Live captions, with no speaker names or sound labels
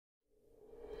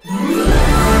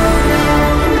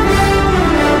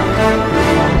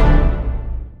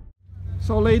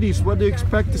ladies, what do you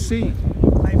expect to see?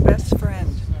 My best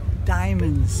friend,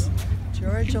 diamonds.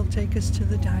 George will take us to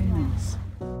the diamonds.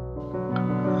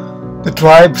 The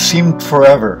drive seemed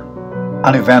forever,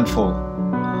 uneventful,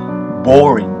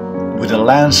 boring, with a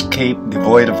landscape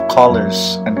devoid of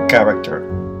colors and character.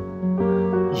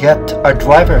 Yet our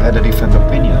driver had a different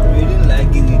opinion. Really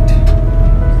liking it.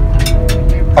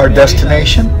 Our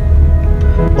destination?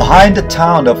 Behind the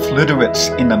town of Luderitz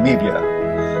in Namibia,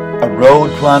 a road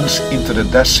runs into the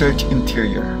desert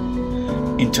interior,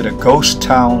 into the ghost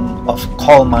town of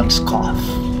Kolmanskop.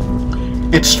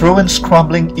 Its ruins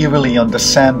crumbling eerily on the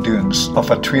sand dunes of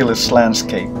a treeless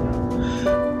landscape.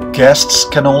 Guests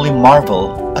can only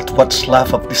marvel at what's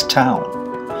left of this town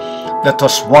that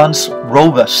was once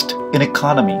robust in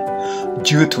economy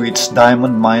due to its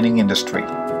diamond mining industry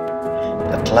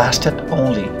that lasted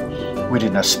only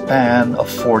within a span of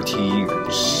 40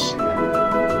 years.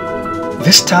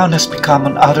 This town has become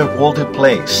an otherworldly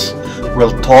place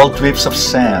where tall drifts of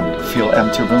sand fill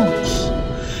empty rooms,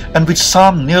 and with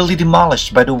some nearly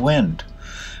demolished by the wind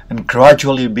and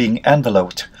gradually being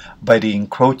enveloped by the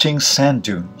encroaching sand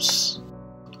dunes.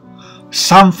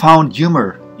 Some found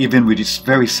humor even with its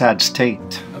very sad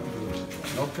state.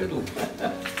 No fiddle.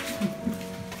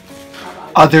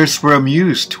 Others were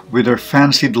amused with their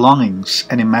fancied longings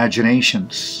and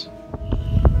imaginations.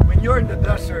 When you're in the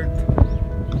desert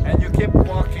and you keep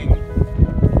walking,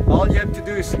 all you have to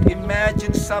do is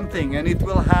imagine something and it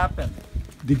will happen.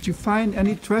 Did you find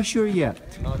any treasure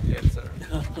yet? Not yet, sir.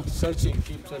 Searching,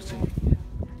 keep searching.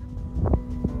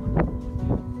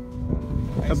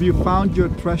 Have you found your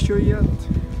treasure yet?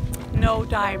 No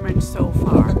diamonds so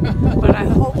far, but I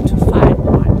hope to find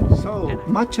one. So,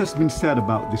 much has been said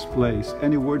about this place.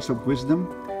 Any words of wisdom?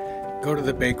 Go to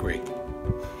the bakery.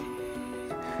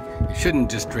 You shouldn't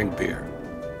just drink beer.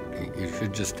 You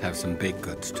should just have some baked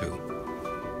goods too.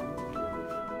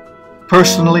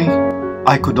 Personally,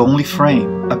 I could only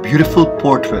frame a beautiful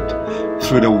portrait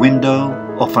through the window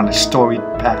of an storied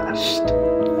past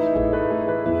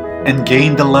and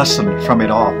gain the lesson from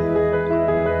it all.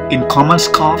 In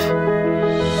Kolmanskop,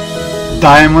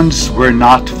 diamonds were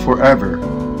not forever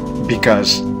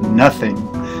because nothing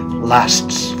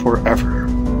lasts forever.